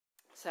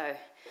So,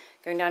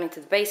 going down into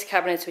the base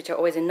cabinets, which are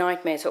always a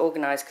nightmare to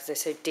organise because they're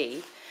so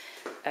deep.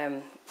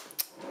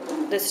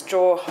 This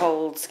drawer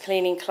holds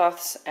cleaning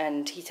cloths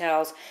and tea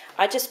towels.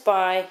 I just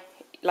buy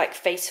like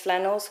face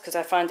flannels because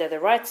I find they're the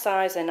right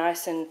size, they're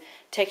nice and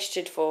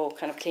textured for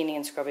kind of cleaning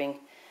and scrubbing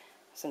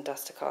some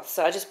duster cloths.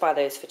 So I just buy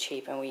those for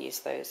cheap and we use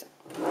those.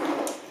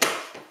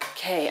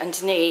 Okay,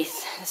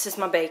 underneath, this is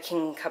my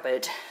baking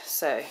cupboard.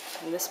 So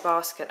in this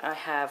basket I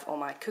have all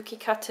my cookie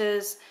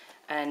cutters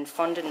and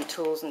fondant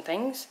tools and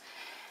things.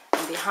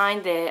 And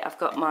behind there I've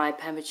got my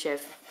Pampered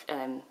Chef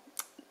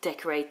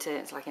decorator.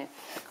 It's like an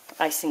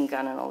icing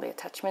gun and all the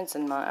attachments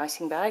and my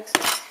icing bags.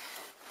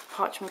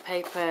 Parchment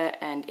paper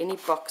and any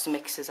box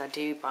mixes I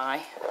do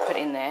buy, I put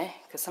in there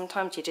because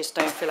sometimes you just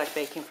don't feel like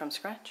baking from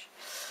scratch.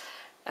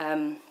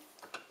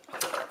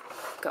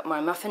 Got my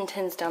muffin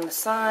tins down the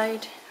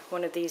side,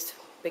 one of these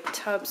big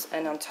tubs,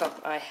 and on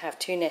top I have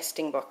two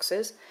nesting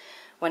boxes.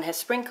 One has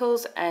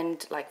sprinkles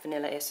and like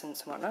vanilla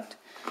essence and whatnot,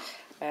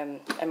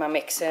 and my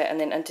mixer, and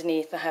then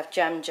underneath I have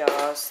jam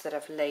jars that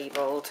I've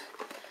labelled.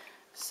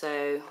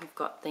 So we've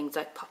got things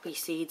like poppy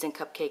seeds and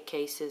cupcake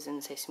cases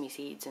and sesame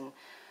seeds and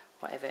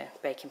whatever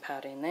baking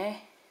powder in there.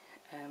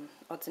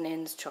 Odds and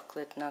ends,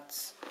 chocolate,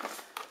 nuts.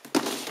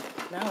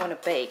 Now I want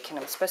to bake, and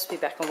I'm supposed to be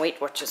back on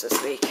Weight Watchers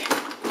this week.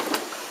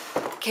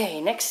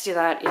 Okay, next to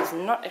that is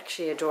not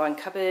actually a drawer and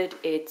cupboard,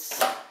 it's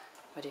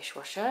my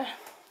dishwasher,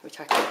 which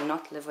I could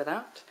not live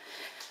without.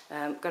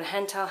 Got a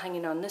hand towel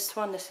hanging on this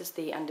one. This is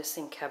the under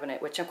sink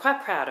cabinet, which I'm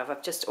quite proud of.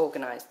 I've just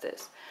organised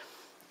this.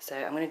 So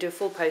I'm going to do a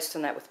full post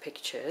on that with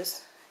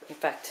pictures. In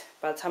fact,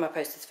 by the time I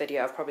post this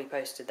video, I've probably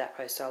posted that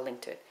post, so I'll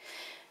link to it.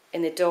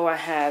 In the door I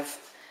have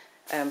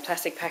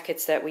plastic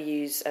packets that we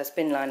use as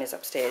bin liners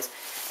upstairs,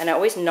 and I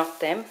always knot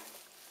them.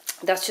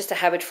 That's just a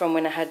habit from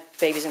when I had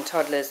babies and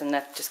toddlers, and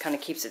that just kind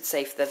of keeps it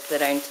safe that they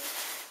don't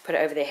put it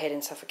over their head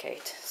and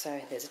suffocate. So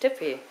there's a tip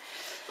for you.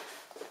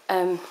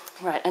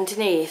 Right,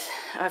 underneath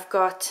I've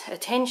got a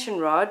tension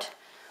rod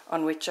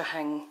on which I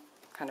hang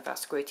kind of our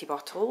squirty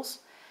bottles,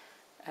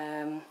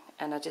 and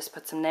I just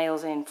put some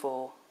nails in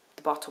for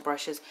the bottle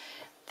brushes.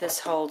 This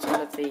holds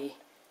all of the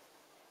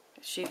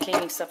shoe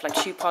cleaning stuff like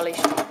shoe polish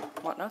and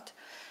whatnot,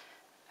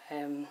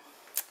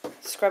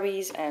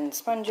 scrubbies and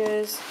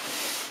sponges,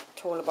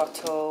 taller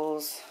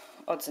bottles,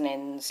 odds and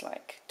ends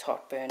like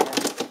tart burner,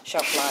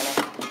 shelf liner.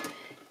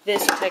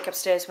 This I take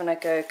upstairs when I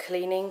go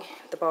cleaning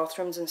the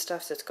bathrooms and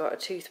stuff, so it's got a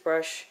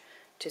toothbrush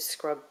to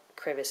scrub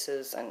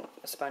crevices and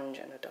a sponge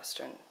and a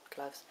duster and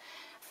gloves.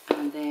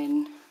 And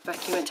then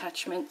vacuum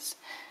attachments,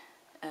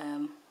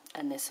 and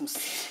there's some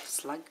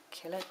slug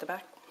killer at the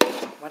back,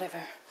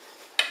 whatever.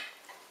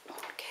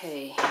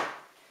 Okay,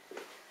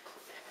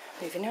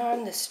 moving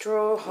on, this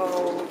drawer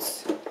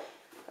holds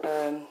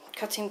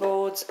cutting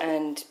boards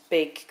and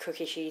big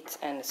cookie sheets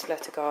and a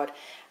splatter guard,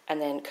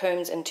 and then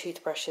combs and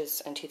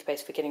toothbrushes and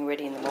toothpaste for getting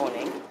ready in the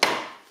morning.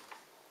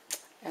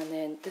 And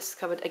then this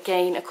cupboard,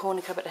 again, a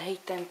corner cupboard, I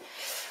hate them.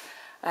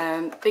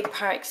 Big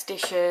Pyrex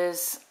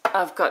dishes.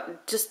 I've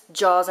got just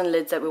jars and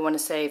lids that we want to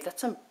save.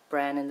 That's some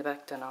bran in the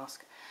back, don't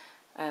ask.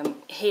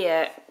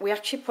 Here, we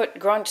actually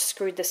Grant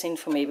screwed this in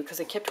for me because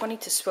I kept wanting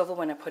to swivel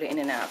when I put it in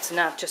and out. So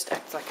now it just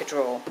acts like a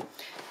drawer.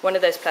 One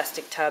of those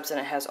plastic tubs, and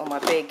it has all my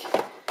big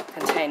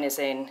containers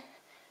in,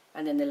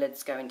 and then the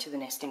lids go into the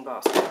nesting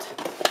basket.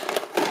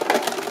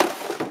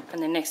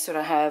 And then next to it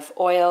I have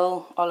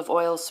oil, olive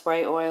oil,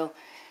 spray oil.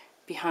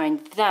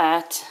 Behind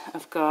that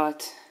I've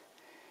got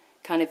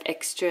kind of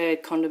extra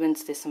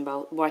condiments. There's some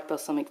white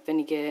balsamic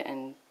vinegar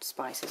and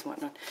spices and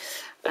whatnot.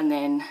 And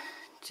then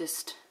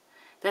just,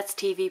 that's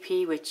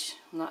TVP, which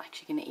I'm not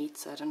actually going to eat,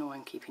 so I don't know why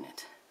I'm keeping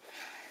it.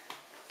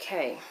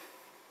 Okay.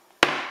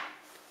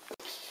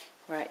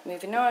 Right,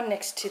 moving on,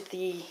 next to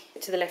the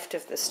left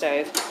of the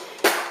stove.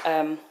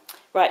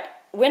 Right,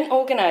 when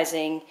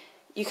organising,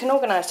 you can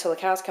organise till the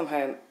cows come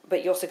home,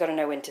 but you also got to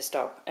know when to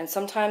stop. And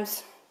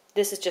sometimes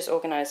this is just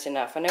organised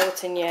enough. I know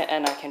what's in here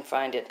and I can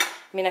find it.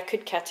 I mean, I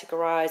could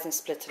categorise and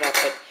split it up,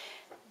 but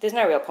there's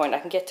no real point. I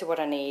can get to what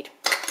I need.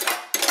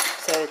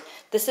 So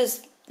this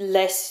is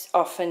less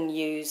often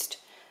used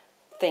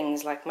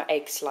things like my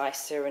egg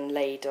slicer and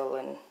ladle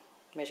and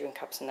measuring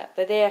cups and that.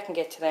 They're there, I can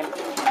get to them.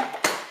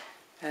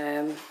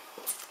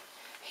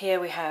 Here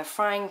we have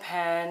frying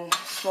pan,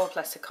 small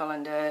plastic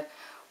colander,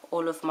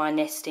 all of my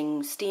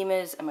nesting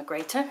steamers and my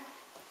grater.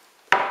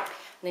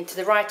 And then to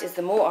the right is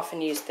the more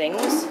often used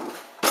things.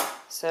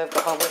 So I've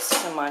got my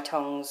whisks and my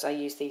tongs. I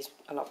use these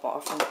a lot more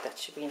often, but that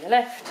should be in the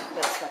left.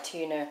 That's my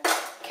tuna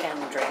can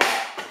drink.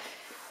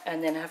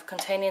 And then I have a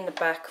container in the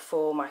back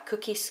for my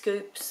cookie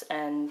scoops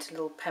and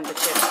little Pampered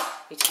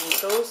Chef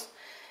utensils.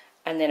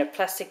 And then a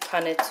plastic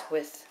punnet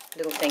with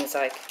little things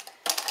like,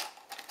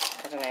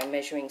 I don't know,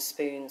 measuring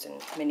spoons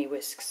and mini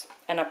whisks.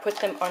 And I put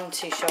them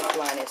onto shelf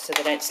liners so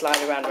they don't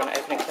slide around when I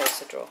open and close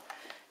the drawer.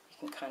 You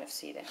can kind of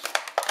see them.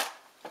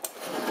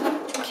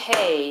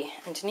 Okay,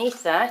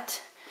 underneath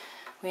that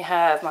we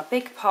have my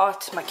big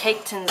pot, my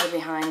cake tins are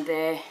behind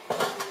there,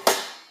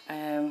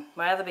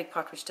 my other big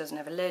pot which doesn't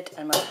have a lid,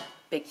 and my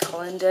big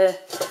colander,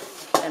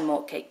 and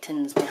more cake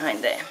tins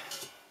behind there.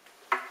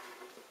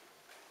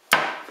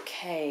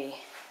 Okay,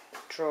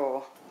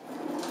 drawer.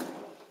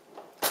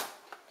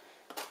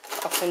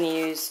 Often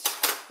used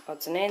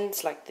odds and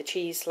ends like the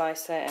cheese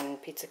slicer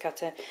and pizza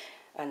cutter,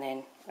 and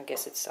then I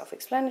guess it's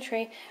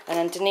self-explanatory. And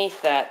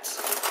underneath that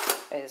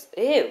is,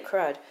 ew,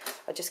 crud,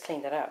 I just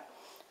cleaned that out.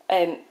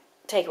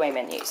 Takeaway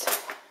menus.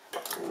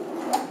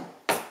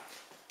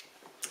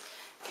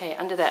 Okay,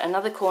 under that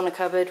another corner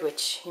cupboard,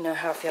 which you know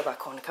how I feel about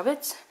corner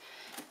cupboards.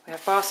 We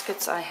have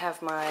baskets. I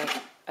have my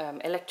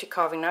electric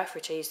carving knife,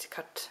 which I use to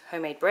cut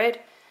homemade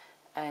bread,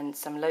 and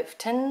some loaf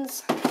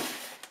tins.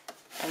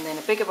 And then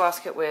a bigger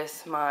basket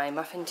with my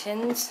muffin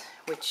tins,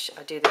 which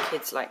I do the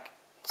kids like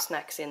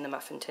snacks in the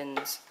muffin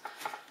tins,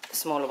 the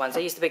smaller ones.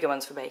 I use the bigger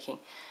ones for baking.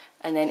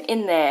 And then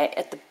in there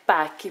at the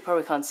back, you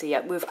probably can't see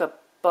yet, we've got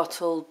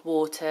bottled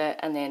water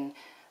and then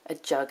a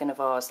jug and a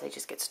vase. They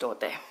just get stored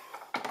there.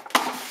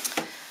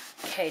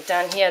 Okay,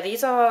 down here,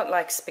 these are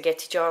like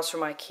spaghetti jars from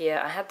IKEA.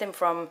 I had them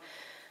from,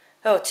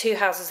 2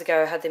 houses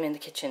ago. I had them in the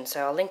kitchen,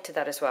 so I'll link to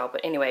that as well.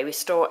 But anyway, we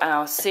store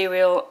our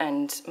cereal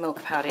and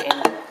milk powder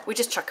in. We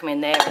just chuck them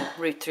in there and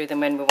root through them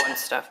when we want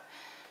stuff.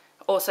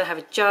 Also have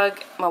a jug,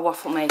 my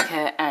waffle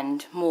maker,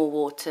 and more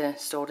water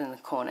stored in the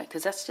corner,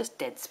 because that's just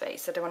dead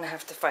space. I don't want to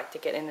have to fight to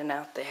get in and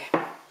out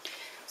there.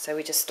 So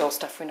we just store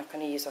stuff we're not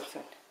going to use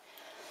often.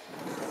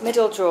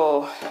 Middle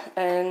drawer,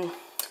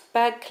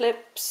 bag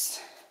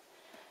clips.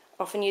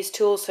 Often use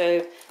tools,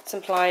 so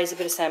some pliers, a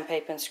bit of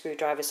sandpaper and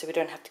screwdriver, so we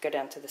don't have to go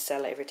down to the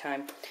cellar every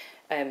time.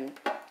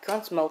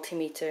 Grant's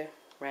multimeter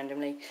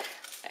randomly,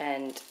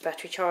 and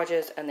battery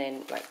chargers, and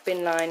then like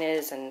bin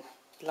liners and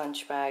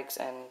lunch bags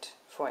and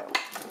foil.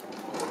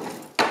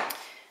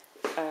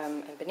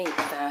 And beneath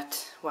that,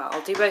 well,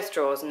 I'll do both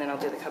drawers and then I'll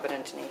do the cupboard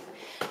underneath.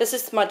 This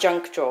is my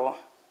junk drawer,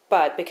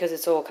 but because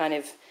it's all kind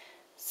of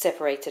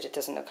separated, it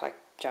doesn't look like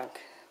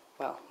junk,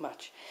 well,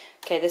 much.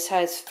 Okay, this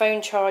has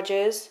phone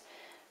chargers.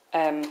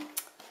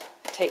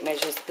 Tape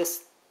measures.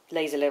 This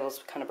laser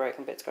level's kind of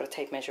broken, but it's got a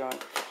tape measure on.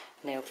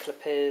 Nail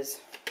clippers,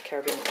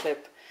 carabiner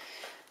clip.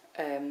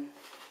 I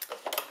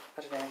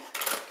don't know,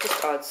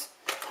 just odds.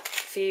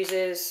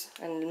 Fuses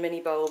and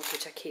mini bulbs,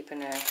 which I keep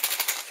in a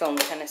film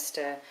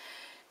canister.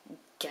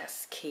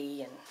 Gas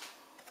key, and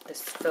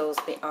this fills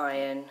the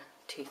iron.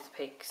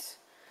 Toothpicks,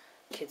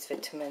 kids'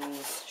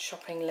 vitamins,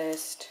 shopping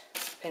list,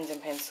 pens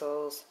and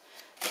pencils.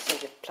 So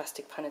the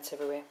plastic punnets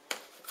everywhere.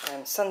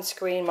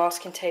 Sunscreen,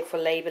 masking tape for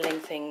labelling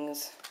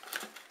things,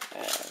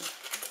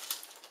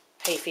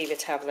 hay fever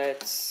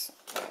tablets,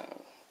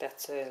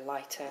 that's a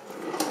lighter.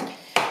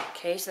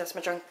 Okay, so that's my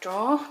junk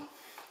drawer.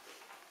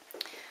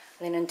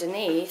 And then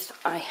underneath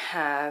I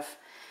have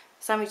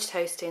sandwich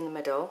toaster in the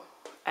middle,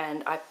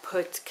 and I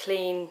put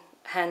clean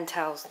hand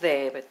towels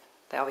there, but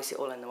they're obviously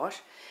all in the wash.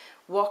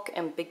 Wok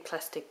and big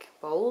plastic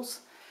bowls.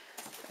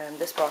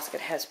 This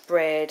basket has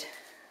bread,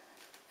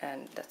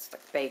 and that's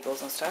like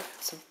bagels and stuff.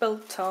 Some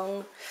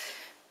biltong.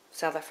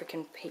 South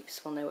African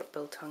peeps will know what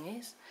biltong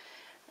is.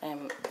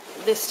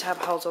 This tab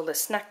holds all the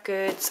snack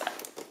goods,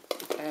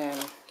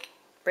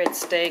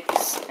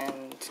 breadsticks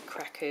and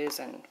crackers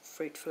and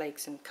fruit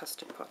flakes and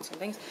custard pots and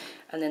things.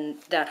 And then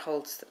that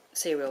holds the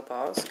cereal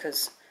bars,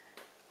 because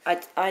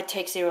I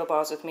take cereal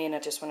bars with me and I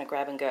just want to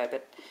grab and go,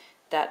 but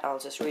that I'll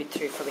just read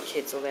through for the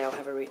kids, or they'll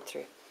have a read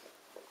through.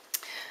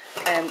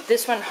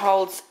 This one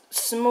holds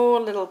small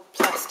little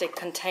plastic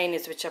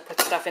containers which I put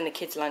stuff in the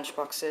kids' lunch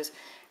boxes,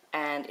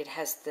 and it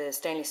has the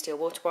stainless steel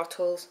water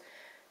bottles,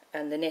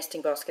 and the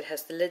nesting basket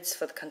has the lids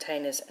for the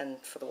containers and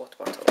for the water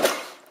bottles.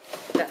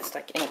 That's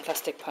like in a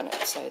plastic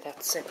punnet, so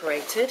that's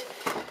separated.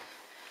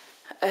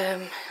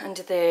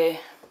 Under there,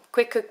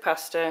 quick cook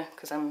pasta,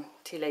 because I'm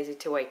too lazy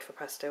to wait for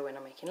pasta when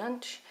I'm making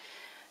lunch.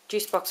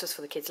 Juice boxes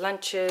for the kids'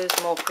 lunches,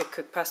 more quick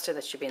cook pasta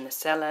that should be in the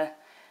cellar.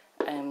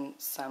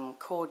 Some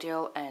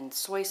cordial and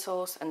soy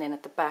sauce, and then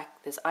at the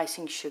back there's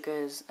icing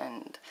sugars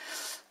and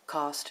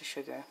caster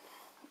sugar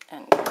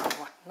and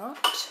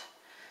whatnot.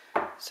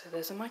 So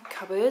those are my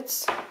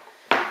cupboards,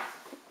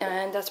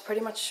 and that's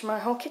pretty much my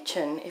whole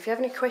kitchen. If you have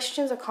any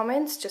questions or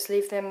comments, just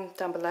leave them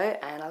down below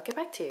and I'll get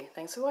back to you.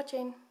 Thanks for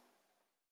watching.